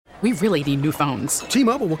We really need new phones.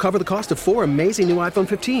 T-Mobile will cover the cost of 4 amazing new iPhone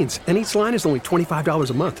 15s, and each line is only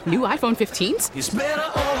 $25 a month. New iPhone 15s? It's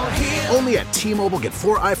better over here. Only at T-Mobile, get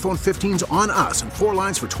 4 iPhone 15s on us and 4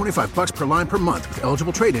 lines for $25 per line per month with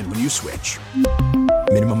eligible trade-in when you switch.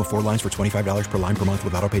 Minimum of 4 lines for $25 per line per month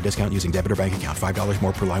with autopay discount using debit or bank account. $5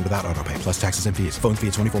 more per line without autopay, plus taxes and fees. Phone fee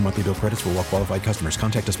at 24 monthly bill credits for well-qualified customers.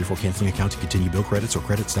 Contact us before canceling account to continue bill credits or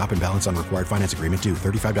credit stop and balance on required finance agreement due.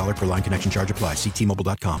 $35 per line connection charge applies. See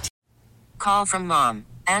T-Mobile.com. Call from mom.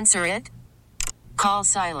 Answer it. Call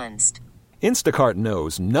silenced. Instacart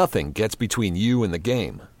knows nothing gets between you and the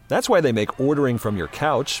game. That's why they make ordering from your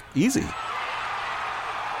couch easy.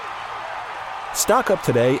 Stock up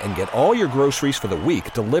today and get all your groceries for the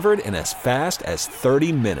week delivered in as fast as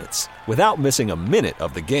 30 minutes without missing a minute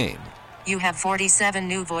of the game. You have 47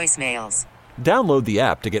 new voicemails. Download the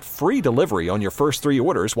app to get free delivery on your first 3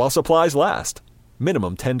 orders while supplies last.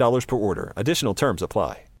 Minimum $10 per order. Additional terms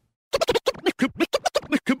apply.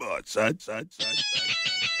 Come on, son.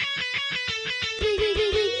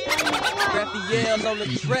 Raphael's on the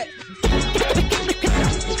track.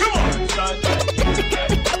 Come on, son.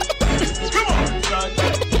 Come on, son.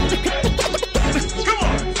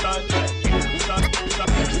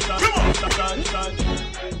 Come on, son.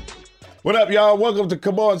 What up, y'all? Welcome to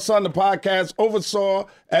Come On, Son, the podcast, oversaw,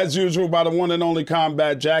 as usual, by the one and only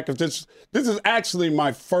Combat Jack. If this is actually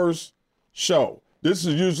my first show. This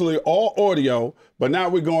is usually all audio, but now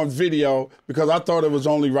we're going video because I thought it was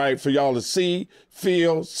only right for y'all to see,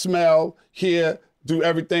 feel, smell, hear, do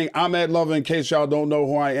everything. I'm Ed Lover, in case y'all don't know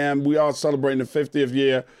who I am. We are celebrating the 50th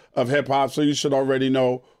year of hip-hop, so you should already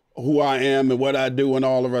know who I am and what I do and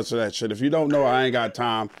all the rest of that shit. If you don't know, I ain't got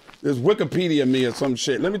time. There's Wikipedia me or some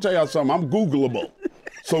shit. Let me tell y'all something. I'm Googleable.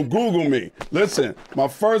 So Google me. Listen, my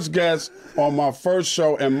first guest on my first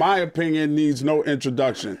show, in my opinion, needs no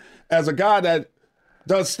introduction. As a guy that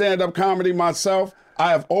does stand-up comedy myself, I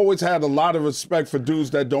have always had a lot of respect for dudes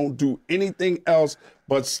that don't do anything else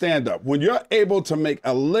but stand-up. When you're able to make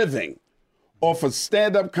a living off of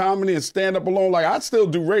stand-up comedy and stand-up alone, like I still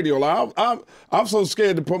do radio. Like I'm so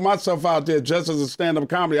scared to put myself out there just as a stand-up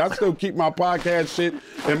comedy. I still keep my podcast shit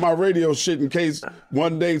and my radio shit in case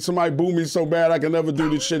one day somebody boo me so bad I can never do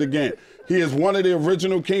this shit again. He is one of the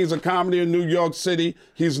original kings of comedy in New York City.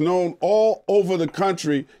 He's known all over the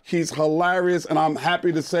country. He's hilarious, and I'm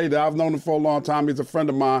happy to say that I've known him for a long time. He's a friend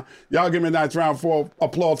of mine. Y'all give me a nice round of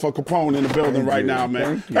applause for Capone in the building right now,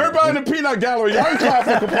 man. Everybody in the peanut gallery, y'all ain't clap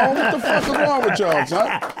for Capone. What the fuck is wrong with y'all,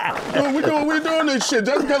 son? We doing this shit.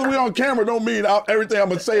 Just because we on camera don't mean everything I'm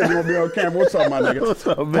going to say is going to be on camera. What's up, my nigga? What's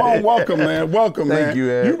up, man? Capone, welcome, man. Welcome, man. Thank you,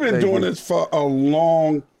 Ed. You've been doing this for a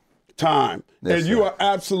long time. Yes, and you sir. are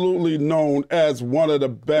absolutely known as one of the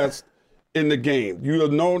best in the game. You are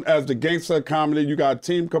known as the gangster of comedy. You got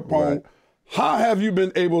Team Capone. Right. How have you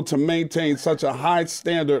been able to maintain such a high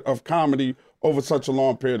standard of comedy over such a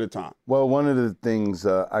long period of time? Well, one of the things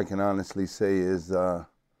I can honestly say is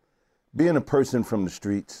being a person from the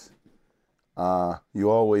streets,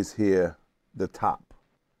 you always hear the top.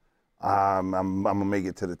 I'm going to make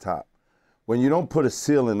it to the top. When you don't put a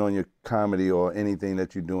ceiling on your comedy or anything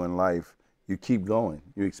that you do in life, you keep going,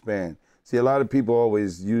 you expand. See, a lot of people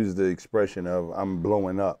always use the expression of, I'm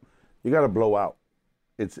blowing up. You got to blow out.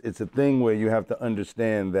 It's a thing where you have to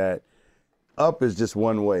understand that up is just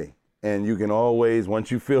one way. And you can always,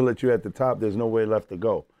 once you feel that you're at the top, there's no way left to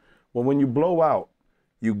go. Well, when you blow out,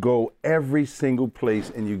 you go every single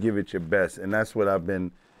place and you give it your best. And that's what I've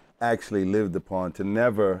been actually lived upon, to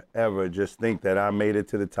never, ever just think that I made it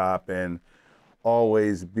to the top and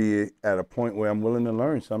always be at a point where I'm willing to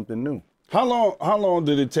learn something new. How long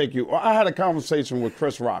did it take you? Well, I had a conversation with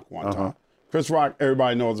Chris Rock one time. Chris Rock,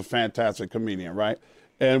 everybody knows, is a fantastic comedian, right?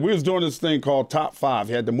 And we was doing this thing called Top 5.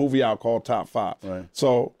 He had the movie out called Top 5. Right.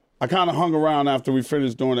 So I kind of hung around after we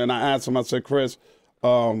finished doing it, and I asked him, I said, Chris,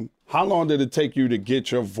 how long did it take you to get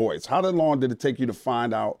your voice? How long did it take you to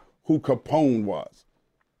find out who Capone was?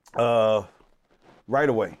 Right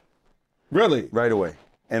away. Really? Right away.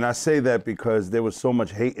 And I say that because there was so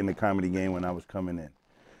much hate in the comedy game when I was coming in.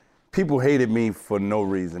 People hated me for no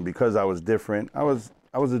reason because I was different. I was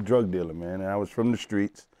a drug dealer, man, and I was from the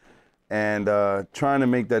streets. And trying to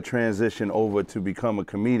make that transition over to become a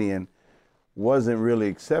comedian wasn't really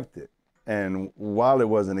accepted. And while it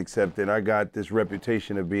wasn't accepted, I got this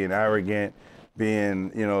reputation of being arrogant,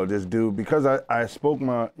 being, this dude, because I spoke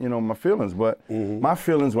my feelings, but my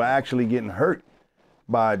feelings were actually getting hurt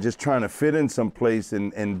by just trying to fit in someplace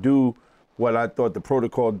and do what I thought the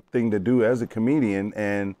protocol thing to do as a comedian.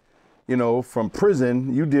 And, from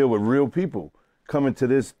prison, you deal with real people coming to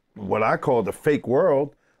this, what I call the fake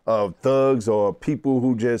world of thugs or people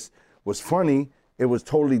who just was funny. it was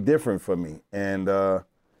totally different for me. And I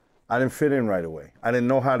didn't fit in right away. I didn't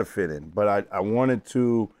know how to fit in, but I wanted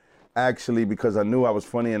to actually, because I knew I was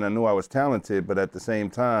funny and I knew I was talented, but at the same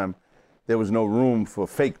time, there was no room for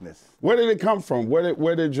fakeness. Where did it come from?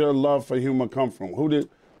 Where did your love for humor come from?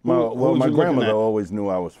 My grandmother always knew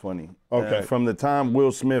I was funny. Okay. From the time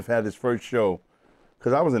Will Smith had his first show,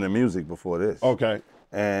 because I was in the music before this. Okay.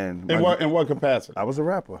 And in what capacity? I was a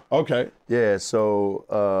rapper. Okay. Yeah,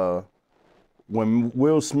 so when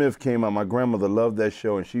Will Smith came out, my grandmother loved that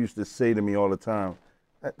show, and she used to say to me all the time,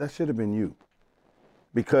 that should have been you.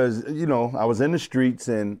 Because, I was in the streets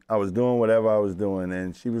and I was doing whatever I was doing,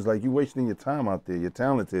 and she was like, "You wasting your time out there. You're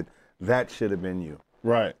talented. That should have been you."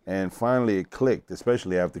 Right. And finally it clicked,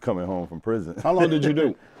 especially after coming home from prison. How long did you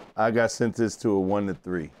do? I got sentenced to a 1 to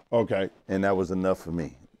 3. Okay. And that was enough for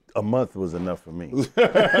me. A month was enough for me.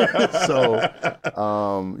 So,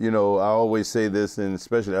 I always say this, and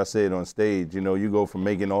especially I say it on stage, you go from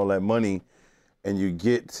making all that money and you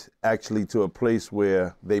get actually to a place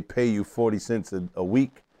where they pay you 40 cents a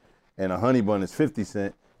week and a honey bun is 50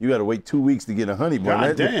 cents. You got to wait 2 weeks to get a honey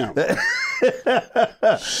bun. God damn. Yeah,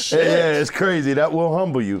 it's crazy. That will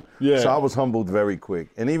humble you. Yeah. So I was humbled very quick.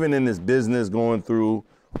 And even in this business, going through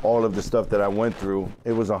all of the stuff that I went through,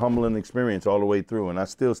 it was a humbling experience all the way through. And I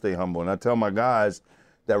still stay humble. And I tell my guys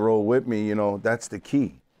that roll with me, that's the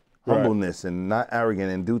key. Humbleness and not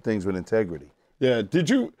arrogant and do things with integrity. Yeah.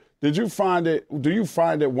 Do you find it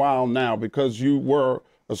wild now because you were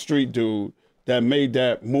a street dude that made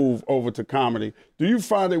that move over to comedy? Do you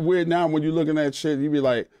find it weird now when you're looking at shit, you be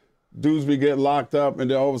like, dudes be getting locked up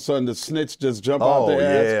and then all of a sudden the snitch just jump out their ass?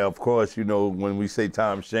 Oh, yeah, of course. When we say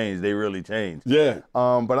times change, they really change. Yeah.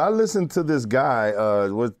 But I listened to this guy,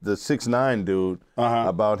 with the 6ix9ine dude,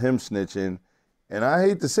 about him snitching. And I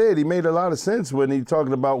hate to say it, he made a lot of sense when he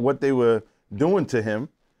talking about what they were doing to him.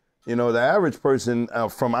 The average person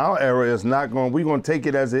from our era is not going, we're going to take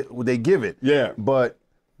it as they give it. Yeah. But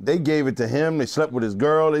they gave it to him. They slept with his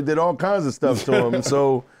girl. They did all kinds of stuff to him.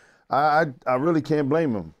 So I really can't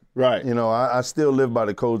blame him. Right. I still live by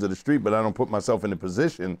the codes of the street, but I don't put myself in the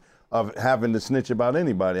position of having to snitch about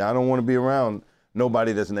anybody. I don't want to be around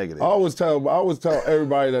nobody that's negative. I always tell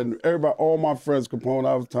everybody, all my friends, Capone,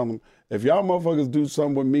 I was telling them, if y'all motherfuckers do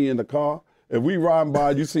something with me in the car, if we riding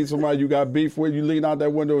by, you see somebody you got beef with, you lean out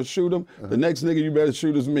that window and shoot them, the next nigga you better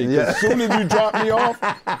shoot is me. Because as soon as you drop me off,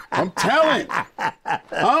 I'm telling.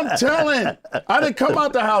 I didn't come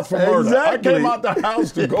out the house for murder. Exactly. I came out the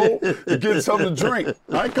house to go to get something to drink.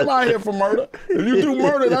 I ain't come out here for murder. If you do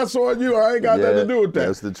murder, that's on you. I ain't got nothing to do with that.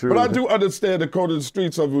 That's the truth. But I do understand the code of the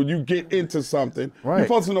streets of it. When you get into something, Right. you're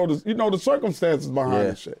supposed to know the circumstances behind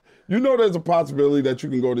the shit. You know there's a possibility that you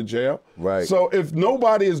can go to jail. Right. So if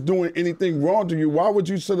nobody is doing anything wrong to you, why would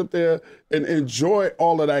you sit up there and enjoy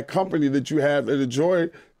all of that company that you have and enjoy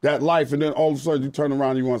that life, and then all of a sudden you turn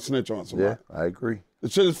around and you want to snitch on somebody? Yeah, I agree. The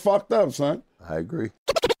shit is fucked up, son. I agree.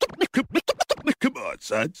 Come on,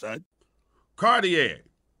 son. Cartier,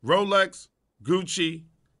 Rolex, Gucci,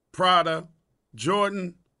 Prada,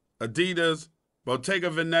 Jordan, Adidas, Bottega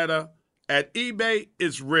Veneta. At eBay,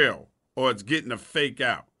 it's real, or it's getting a fake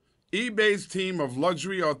out. eBay's team of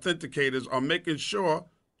luxury authenticators are making sure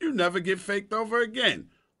you never get faked over again.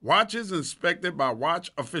 Watches inspected by watch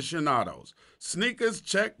aficionados. Sneakers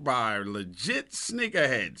checked by legit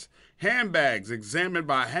sneakerheads. Handbags examined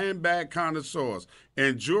by handbag connoisseurs.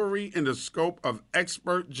 And jewelry in the scope of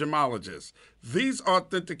expert gemologists. These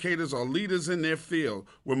authenticators are leaders in their field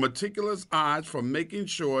with meticulous eyes for making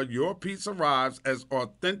sure your piece arrives as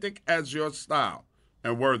authentic as your style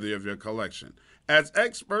and worthy of your collection. As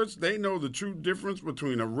experts, they know the true difference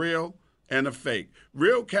between a real and a fake.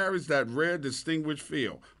 Real carries that rare, distinguished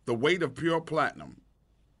feel, the weight of pure platinum,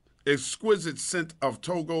 exquisite scent of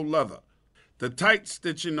Togo leather, the tight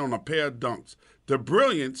stitching on a pair of dunks, the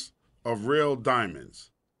brilliance of real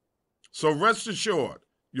diamonds. So rest assured,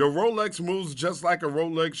 your Rolex moves just like a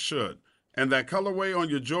Rolex should, and that colorway on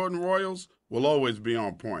your Jordan Royals will always be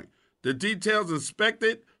on point. The details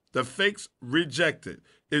inspected, the fakes rejected.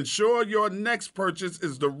 Ensure your next purchase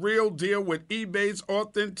is the real deal with eBay's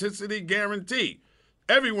authenticity guarantee.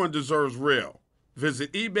 Everyone deserves real.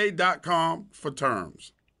 Visit ebay.com for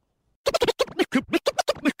terms.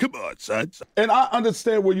 Come on, son. And I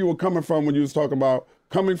understand where you were coming from when you was talking about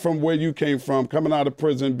coming from where you came from, coming out of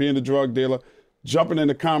prison, being a drug dealer, jumping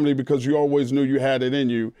into comedy because you always knew you had it in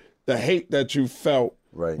you, the hate that you felt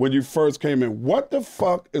when you first came in. What the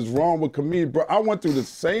fuck is wrong with comedians, bro? I went through the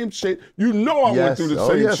same shit. You know I went through the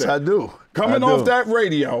same shit. Yes, I do. Coming off that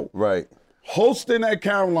radio, right, hosting at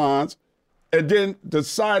Caroline's, and then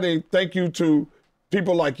deciding, thank you to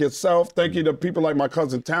people like yourself. Thank you to people like my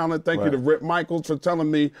cousin Talent. Thank you to Rip Michaels for telling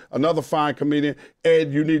me, another fine comedian,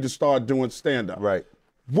 Ed, you need to start doing stand-up. Right.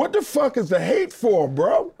 What the fuck is the hate for,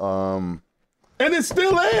 bro? And it's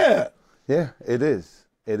still there. Yeah, it is.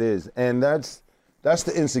 It is. And that's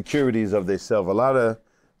the insecurities of themselves.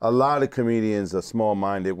 A lot of comedians are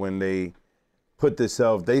small-minded when they put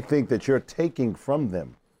themselves, they think that you're taking from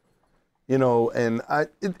them. You know, and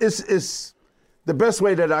it's the best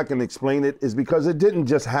way that I can explain it is because it didn't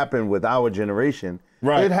just happen with our generation.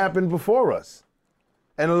 Right. It happened before us.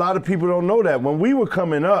 And a lot of people don't know that. When we were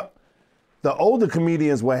coming up, the older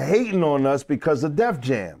comedians were hating on us because of Def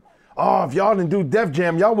Jam. Oh, if y'all didn't do Def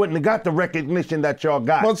Jam, y'all wouldn't have got the recognition that y'all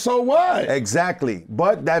got. But so what? Exactly.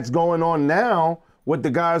 But that's going on now with the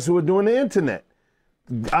guys who are doing the internet.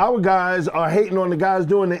 Our guys are hating on the guys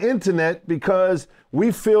doing the internet because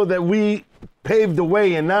we feel that we paved the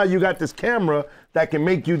way, and now you got this camera that can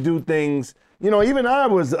make you do things. You know, even I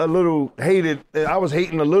was a little hated. I was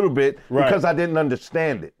hating a little bit because I didn't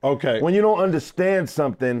understand it. Okay. When you don't understand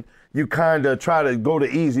something, you kind of try to go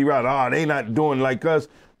the easy route. Oh, they not doing like us.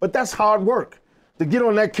 But that's hard work. To get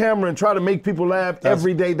on that camera and try to make people laugh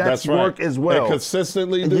every day, that's work as well. And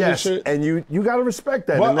consistently do this shit? And you got to respect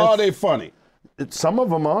that. But are they funny? Some of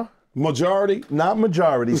them are. Majority? Not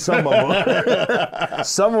majority, some of them.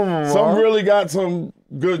 Some of them are. Some really got some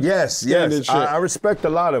good Yes. I respect a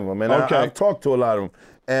lot of them, and I've talked to a lot of them.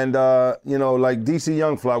 And, you know, like DC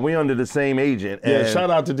Youngfly, we under the same agent. Yeah, shout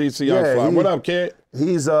out to DC Youngfly. What up, kid?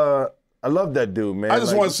 He's, I love that dude, man. I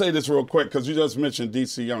just want to say this real quick because you just mentioned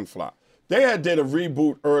DC Youngfly. They did a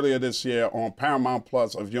reboot earlier this year on Paramount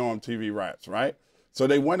Plus of Yo MTV Raps, right? So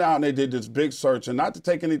they went out and they did this big search, and not to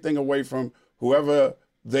take anything away from whoever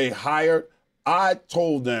they hired, I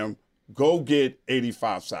told them, go get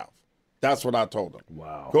 85 South. That's what I told them.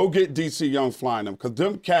 Wow. Go get DC Youngfly and them, because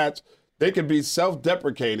them cats, they can be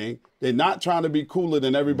self-deprecating. They're not trying to be cooler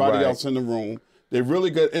than everybody else in the room. They're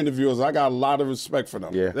really good interviewers. I got a lot of respect for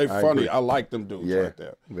them. Yeah, they're funny. I like them dudes right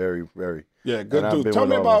there. Very, very. Yeah, good dude. Tell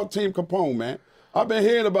me about Team Capone, man. I've been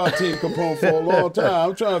hearing about Team Capone for a long time.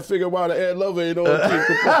 I'm trying to figure out why the Ed Lover ain't on Team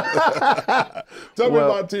Capone. Tell me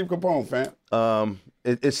about Team Capone, fam.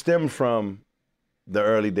 It stemmed from the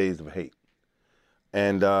early days of hate.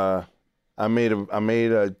 And I made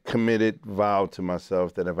a committed vow to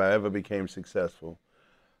myself that if I ever became successful,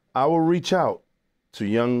 I will reach out to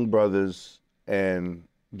young brothers and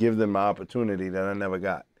give them an opportunity that I never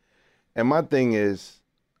got. And my thing is,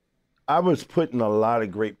 I was put in a lot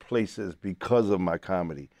of great places because of my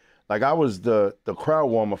comedy. Like I was the crowd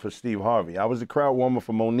warmer for Steve Harvey. I was the crowd warmer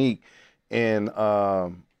for Monique at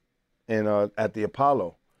the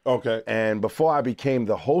Apollo. Okay. And before I became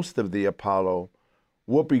the host of the Apollo,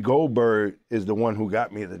 Whoopi Goldberg is the one who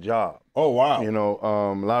got me the job. Oh, wow. You know,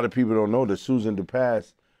 a lot of people don't know that Susan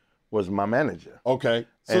DePass was my manager. Okay.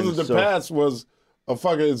 Susan DePass was a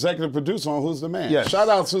fucking executive producer on Who's the Man. Yes. Shout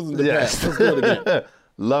out Susan DePass. Yes. Let's do it again.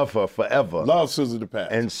 Love her forever. Love Susan DePass.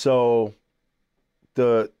 And so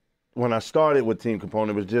when I started with Team Capone,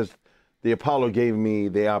 it was just the Apollo gave me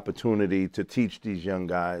the opportunity to teach these young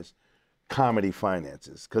guys comedy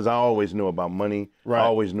finances, because I always knew about money. Right. I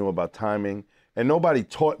always knew about timing. And nobody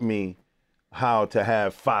taught me how to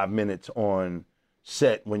have 5 minutes on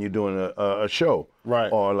set when you're doing a show.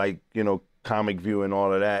 Right. Or like, you know, Comic View and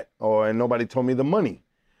all of that. And nobody told me the money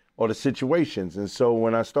or the situations. And so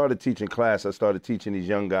when I started teaching class, I started teaching these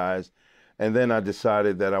young guys. And then I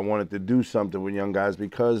decided that I wanted to do something with young guys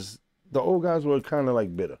because the old guys were kind of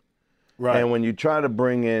like bitter. Right. And when you try to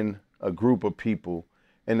bring in a group of people,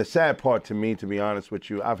 and the sad part to me, to be honest with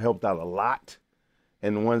you, I've helped out a lot.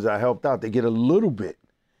 And the ones I helped out, they get a little bit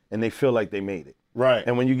and they feel like they made it. Right.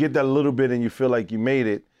 And when you get that little bit and you feel like you made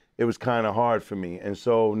it, it was kind of hard for me. And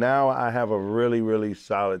so now I have a really, really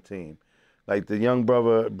solid team. Like the young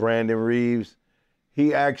brother, Brandon Reeves,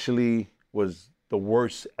 he actually was the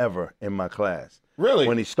worst ever in my class. Really?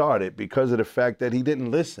 When he started, because of the fact that he didn't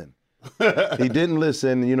listen. He didn't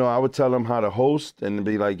listen. You know, I would tell him how to host and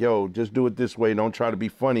be like, yo, just do it this way. Don't try to be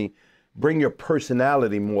funny. Bring your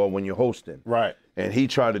personality more when you're hosting. Right. And he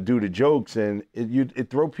tried to do the jokes, and it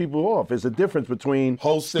throw people off. There's a difference between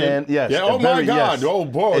hosting. Yes. Yeah. Oh my God. Yes. Oh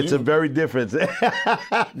boy. It's a very difference.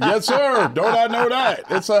 Yes, sir. Don't I know that?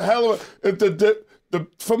 It's a hell of a.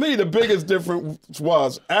 For me, the biggest difference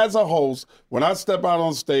was, as a host, when I step out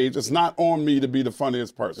on stage, it's not on me to be the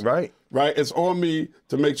funniest person. Right. Right? It's on me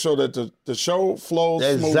to make sure that the show flows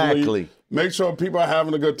smoothly. Exactly. Make sure people are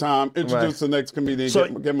having a good time. Introduce the next comedian. So,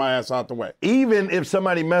 get my ass out the way. Even if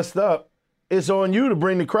somebody messed up, it's on you to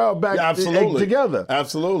bring the crowd back together.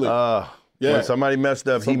 Absolutely. Yeah. When somebody messed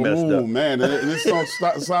up, he messed up. Ooh, man, and this don't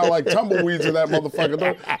sound like tumbleweeds in that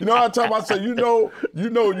motherfucker. You know what I'm talking about? So you know you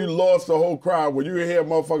lost the whole crowd when you hear a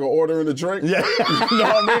motherfucker ordering a drink. Yeah. You know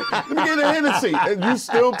what I mean? Let me get a Hennessy. And you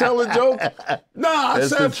still telling jokes? Nah, I That's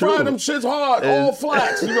said the fry truth. them shits hard, all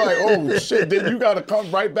flats. You're like, oh, shit. Then you got to come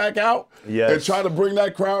right back out and try to bring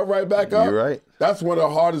that crowd right back up. You're right. That's one of the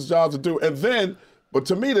hardest jobs to do. And then, but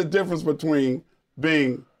to me, the difference between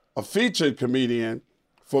being a featured comedian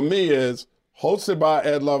for me is hosted by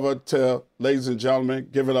Ed Lover till, ladies and gentlemen,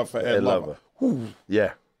 give it up for Ed Lover.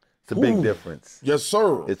 Yeah. It's a big difference. Yes,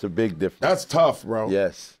 sir. It's a big difference. That's tough, bro.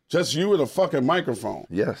 Yes. Just you with a fucking microphone.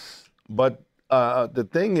 Yes. But the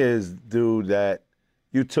thing is, dude, that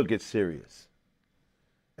you took it serious.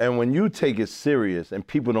 And when you take it serious and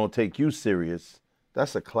people don't take you serious,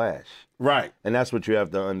 that's a clash. Right. And that's what you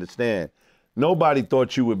have to understand. Nobody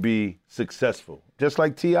thought you would be successful. Just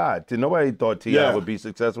like T.I. Nobody thought T.I. would be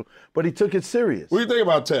successful, but he took it serious. What do you think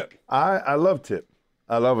about Tip? I love Tip.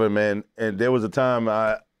 I love him, man. And there was a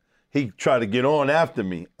time he tried to get on after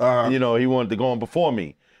me. You know, he wanted to go on before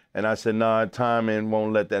me. And I said, nah, timing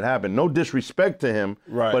won't let that happen. No disrespect to him,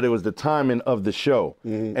 but it was the timing of the show.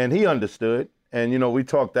 And he understood. And, you know, we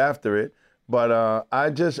talked after it. But I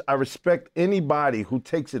respect anybody who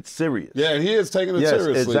takes it serious. Yeah, he is taking it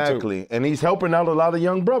seriously, exactly. too. And he's helping out a lot of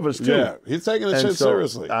young brothers, too. Yeah, he's taking the shit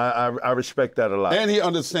seriously. I respect that a lot. And he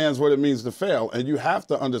understands what it means to fail. And you have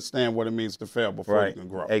to understand what it means to fail before you can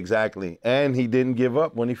grow. Exactly. And he didn't give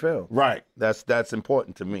up when he failed. Right. That's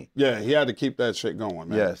important to me. Yeah, he had to keep that shit going,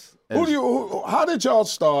 man. Yes. How did y'all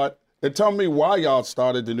start? And tell me why y'all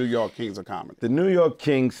started the New York Kings of Comedy. The New York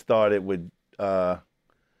Kings started with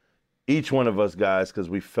each one of us guys because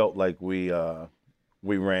we felt like we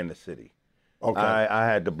ran the city. Okay. I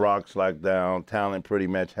had the Bronx locked down. Talent pretty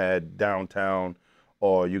much had downtown,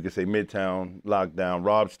 or you could say Midtown locked down.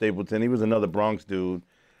 Rob Stapleton, he was another Bronx dude.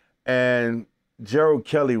 And Gerald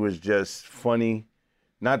Kelly was just funny.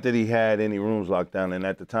 Not that he had any rooms locked down, and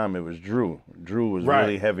at the time it was Drew. Drew was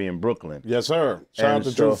really heavy in Brooklyn. Yes, sir. Shout out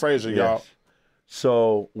to Drew Frazier, y'all.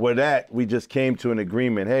 So with that, we just came to an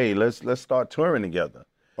agreement. Hey, let's start touring together.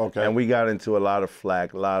 Okay. And we got into a lot of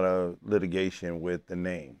flack, a lot of litigation with the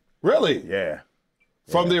name. Really? Yeah.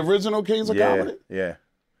 From the original Kings of Comedy? Yeah.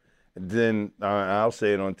 Then I'll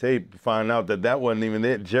say it on tape, find out that wasn't even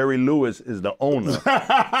it. Jerry Lewis is the owner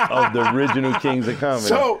of the original Kings of Comedy.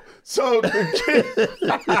 So the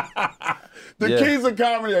Kings of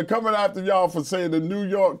Comedy are coming after y'all for saying the New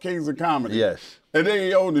York Kings of Comedy. Yes. And they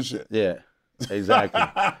ain't own the shit. Yeah, exactly.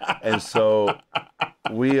 And so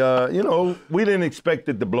we, we didn't expect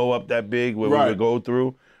it to blow up that big where we would go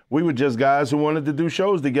through. We were just guys who wanted to do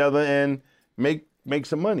shows together and make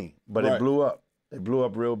some money. But it blew up. It blew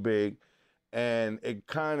up real big. And it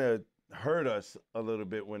kind of hurt us a little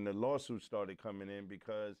bit when the lawsuits started coming in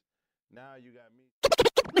because now you got me.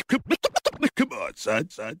 Come on, son.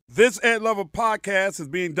 This Ed Lover podcast is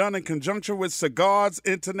being done in conjunction with Cigars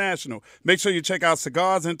International. Make sure you check out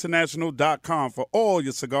cigarsinternational.com for all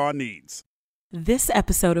your cigar needs. This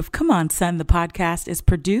episode of Come On Son, the podcast is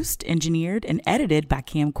produced, engineered, and edited by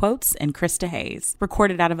Cam Quotes and Krista Hayes.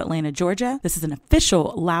 Recorded out of Atlanta, Georgia, this is an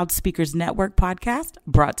official Loudspeakers Network podcast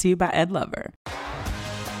brought to you by Ed Lover.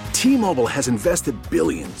 T-Mobile has invested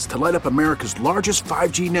billions to light up America's largest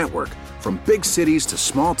 5G network, from big cities to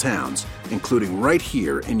small towns, including right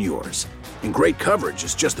here in yours. And great coverage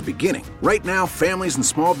is just the beginning. Right now, families and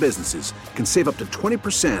small businesses can save up to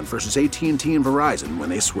 20% versus AT&T and Verizon when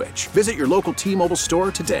they switch. Visit your local T-Mobile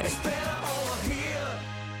store today.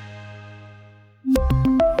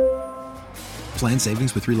 Plan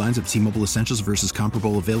savings with 3 lines of T-Mobile Essentials versus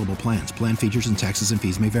comparable available plans. Plan features and taxes and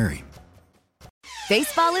fees may vary.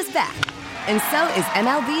 Baseball is back, and so is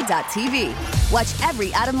MLB.tv. Watch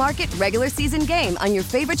every out-of-market regular season game on your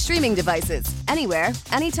favorite streaming devices, anywhere,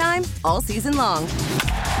 anytime, all season long.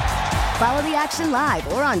 Follow the action live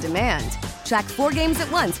or on demand. Track 4 games at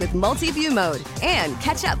once with multi-view mode and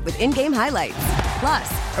catch up with in-game highlights.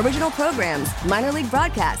 Plus, original programs, minor league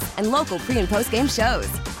broadcasts, and local pre- and post-game shows.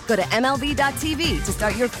 Go to MLB.tv to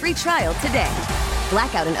start your free trial today.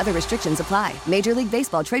 Blackout and other restrictions apply. Major League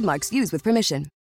Baseball trademarks used with permission.